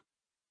to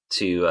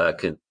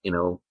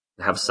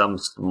have some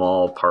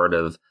small part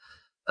of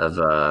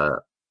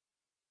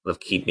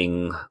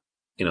keeping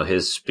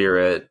his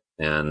spirit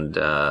and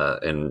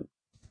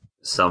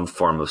some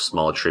form of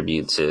small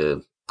tribute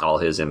to all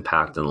his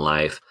impact in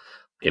life.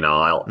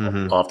 I'll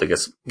have to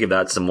give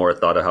that some more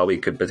thought of how we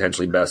could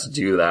potentially best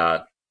do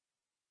that.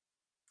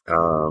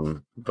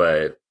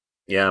 But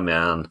yeah,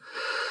 man,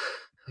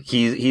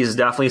 he's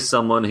definitely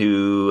someone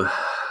who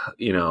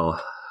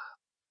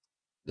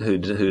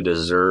who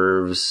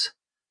deserves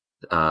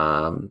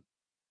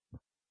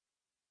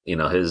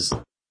his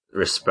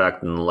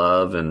respect and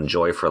love and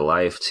joy for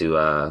life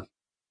to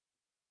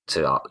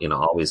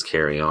always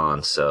carry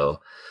on. So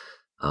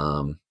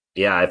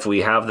yeah, if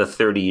we have the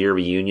 30-year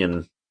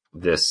reunion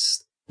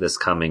this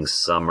coming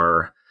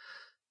summer,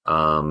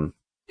 I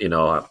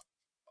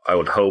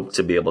would hope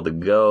to be able to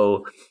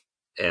go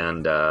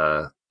and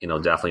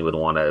definitely would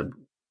want to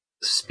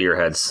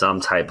spearhead some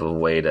type of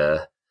way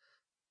to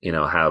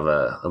have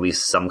at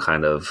least some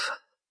kind of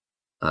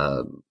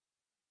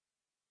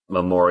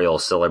memorial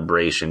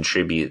celebration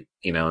tribute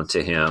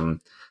to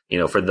him,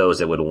 for those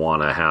that would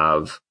want to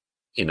have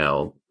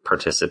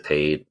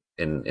participate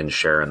in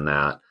sharing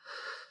that,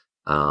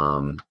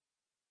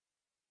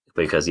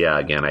 because yeah,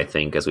 again, I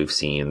think as we've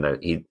seen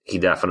that he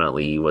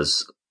definitely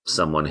was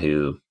someone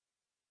who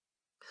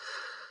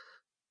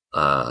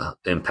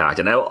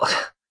impacted.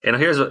 And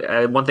here's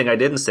one thing I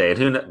didn't say,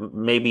 and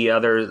maybe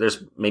other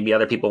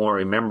people won't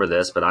remember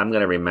this, but I'm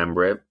going to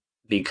remember it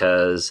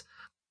because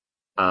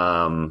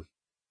Mr.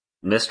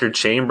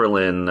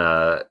 Chamberlain,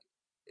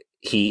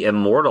 he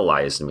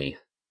immortalized me.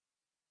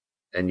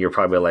 And you're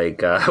probably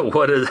like,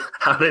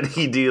 how did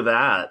he do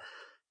that?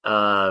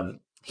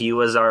 He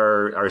was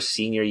our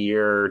senior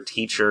year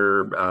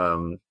teacher. I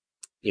don't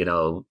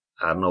know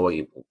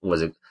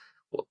was it.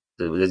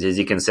 Is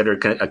he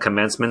considered a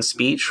commencement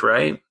speech,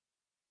 right?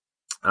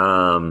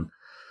 And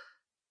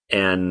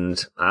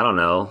I don't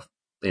know,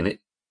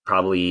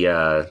 probably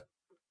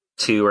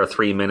 2 or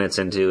 3 minutes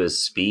into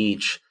his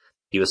speech,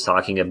 he was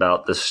talking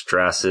about the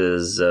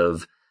stresses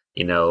of,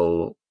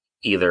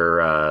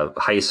 either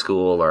high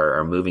school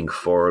or moving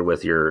forward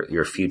with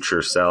your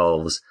future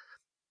selves.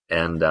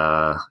 And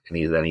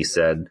he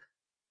said,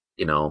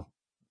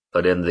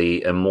 but in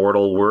the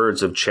immortal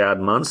words of Chad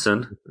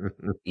Munson,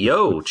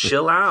 yo,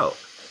 chill out.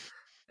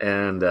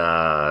 And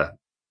I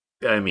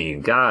mean,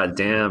 god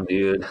damn,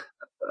 dude.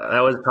 That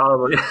was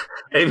probably,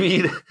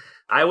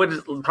 I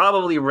would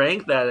probably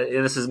rank that,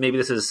 and this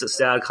is a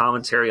sad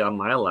commentary on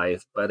my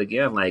life, but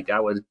again, like I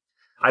wouldn't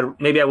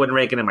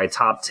rank it in my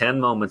top 10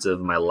 moments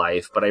of my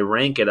life, but I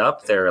rank it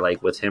up there,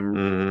 like with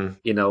him,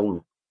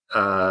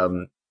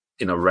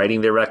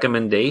 writing the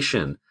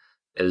recommendation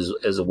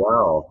as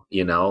well,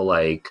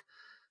 like,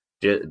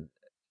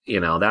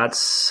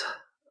 that's,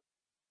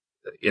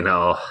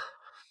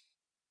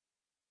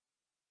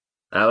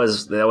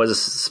 that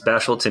was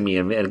special to me.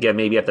 And again,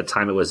 maybe at the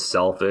time it was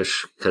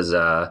selfish because,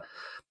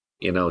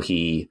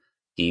 he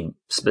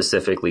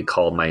specifically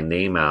called my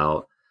name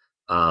out.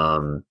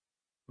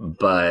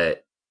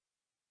 But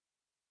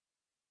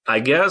I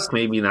guess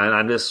maybe not,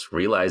 I'm just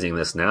realizing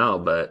this now,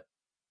 but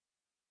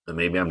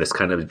maybe I'm just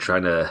kind of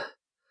trying to,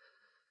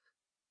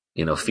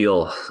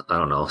 feel, I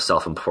don't know,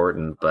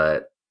 self-important,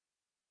 but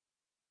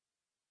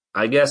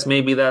I guess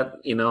maybe that,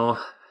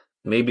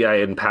 maybe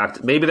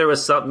there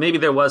was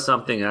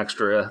something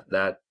extra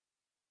that,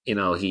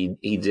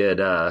 he did,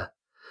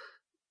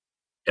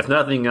 if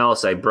nothing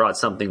else, I brought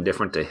something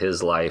different to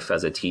his life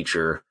as a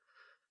teacher,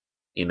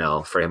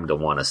 for him to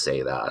want to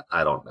say that.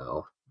 I don't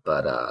know,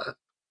 but,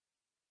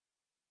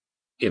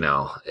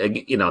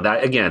 that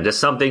again,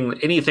 just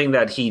anything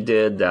that he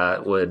did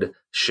that would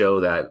show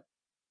that,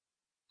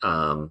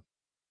 I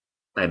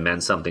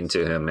meant something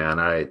to him, man.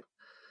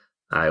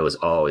 I was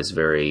always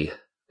very,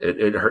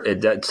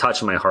 it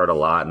touched my heart a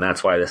lot, and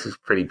that's why this is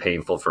pretty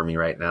painful for me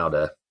right now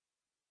to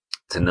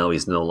know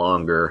he's no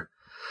longer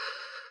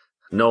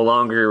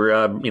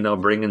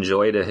bringing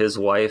joy to his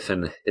wife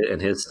and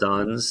his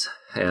sons,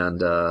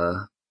 and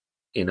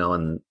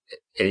and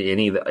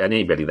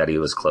anybody that he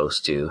was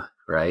close to,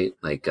 right?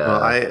 Like,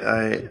 Well,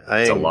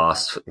 it's a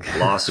loss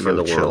for you'll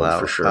the chill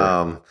world for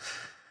out. sure.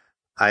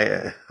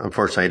 I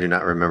unfortunately I do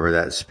not remember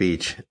that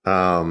speech.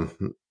 I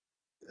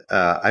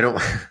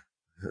don't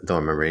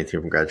remember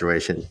anything from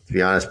graduation, to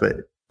be honest. But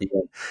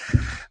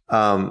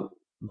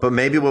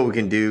maybe what we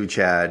can do,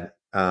 Chad,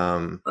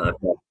 Okay.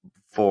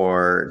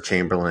 for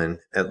Chamberlain,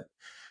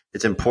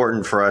 it's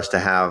important for us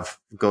to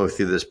go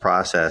through this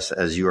process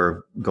as you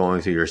are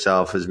going through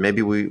yourself. Is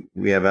maybe we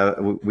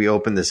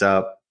open this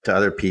up to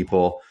other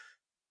people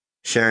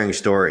sharing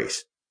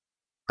stories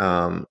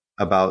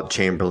about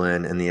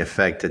Chamberlain and the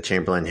effect that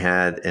Chamberlain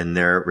had in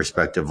their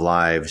respective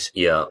lives.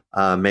 Yeah.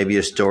 Maybe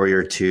a story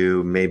or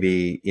two,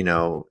 maybe,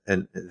 a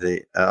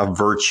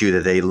virtue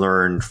that they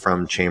learned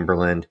from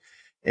Chamberlain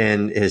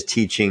and his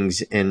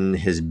teachings in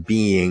his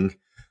being,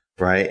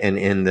 right? And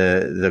in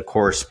the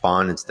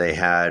correspondence they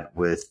had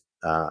with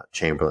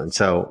Chamberlain.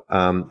 So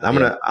I'm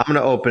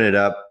gonna open it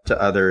up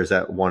to others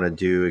that want to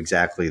do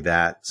exactly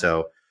that.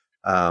 So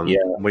what do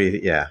you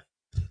think? Yeah.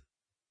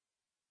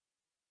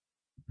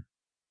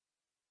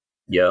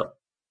 Yeah.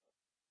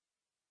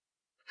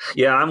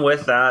 Yeah, I'm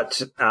with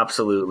that.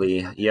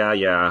 Absolutely. Yeah,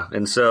 yeah.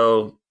 And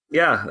so,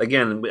 yeah,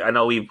 again, I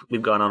know we've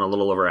gone on a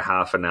little over a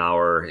half an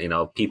hour.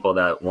 People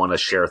that want to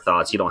share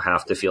thoughts, you don't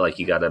have to feel like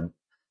you got to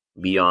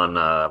be on,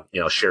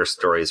 share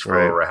stories for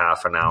Right. over a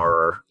half an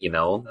hour,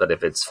 but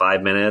if it's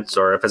 5 minutes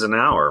or if it's an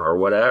hour or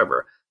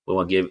whatever, we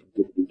want to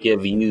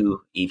give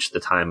you each the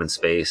time and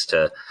space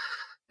to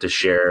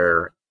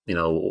share,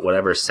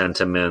 whatever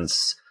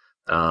sentiments,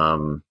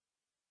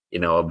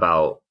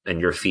 about and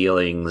your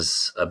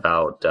feelings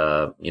about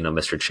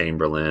Mr.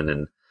 Chamberlain.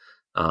 And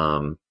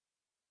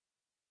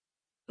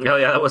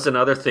yeah, that was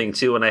another thing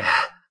too.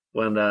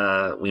 When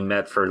we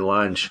met for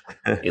lunch,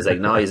 he's like,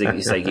 no, he's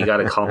like, you got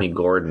to call me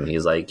Gordon.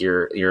 He's like,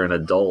 you're an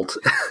adult,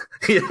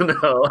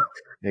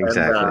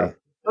 Exactly.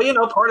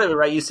 But part of it,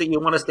 right? You say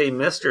you want to stay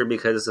Mister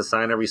because it's a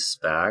sign of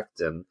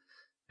respect and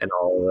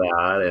all of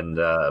that. And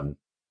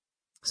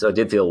so it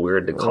did feel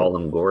weird to call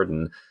him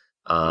Gordon.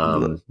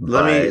 Let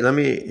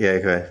me, yeah,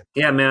 go ahead.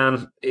 Yeah,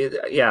 man.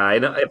 I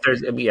know if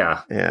there's,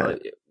 yeah. Yeah.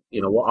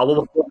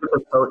 We'll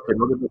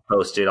get this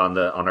posted on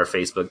our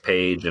Facebook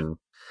page and,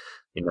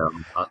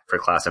 for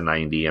class of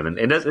 90. And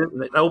it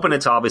doesn't open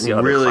it to obviously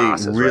other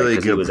classes, right? Really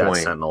Because he good was point.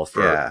 at Sentinel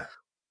for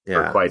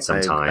quite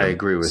some time. I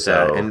agree with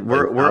that. And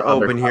we're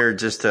open here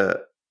just to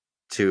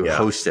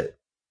host it.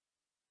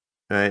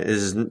 All right.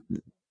 This is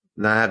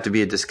not have to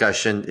be a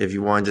discussion. If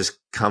you want to just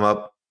come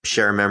up,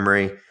 share a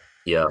memory,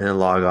 and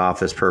log off,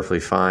 that's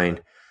perfectly fine.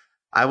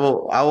 I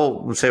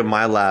will say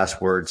my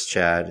last words,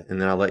 Chad,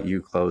 and then I'll let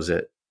you close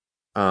it.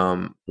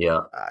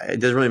 It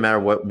doesn't really matter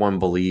what one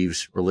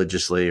believes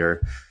religiously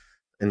or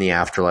in the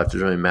afterlife.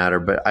 Doesn't really matter.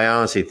 But I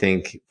honestly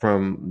think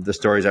from the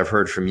stories I've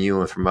heard from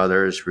you and from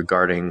others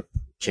regarding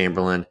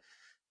Chamberlain,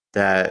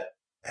 that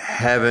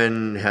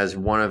heaven has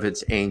one of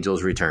its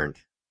angels returned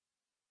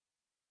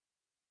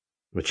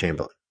with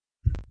Chamberlain.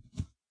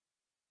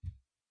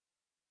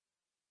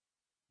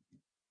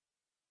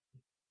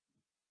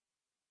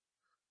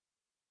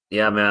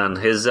 Yeah, man.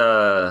 His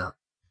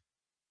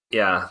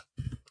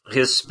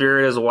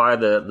spirit is why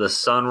the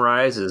sun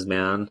rises,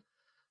 man.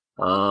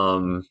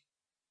 So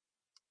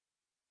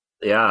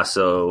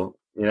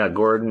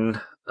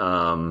Gordon,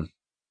 loved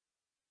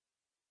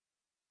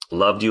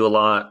you a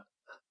lot,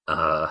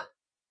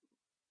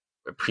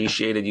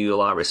 appreciated you a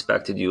lot,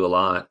 respected you a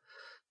lot,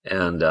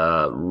 and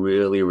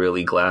really,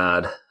 really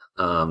glad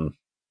you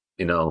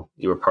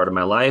were part of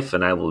my life,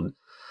 and I will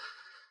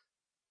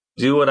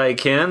do what I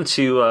can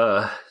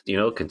to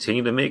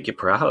continue to make you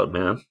proud,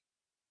 man.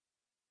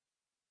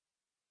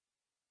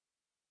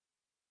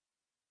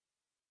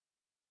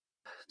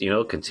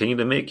 Continue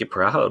to make you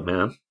proud,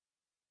 man.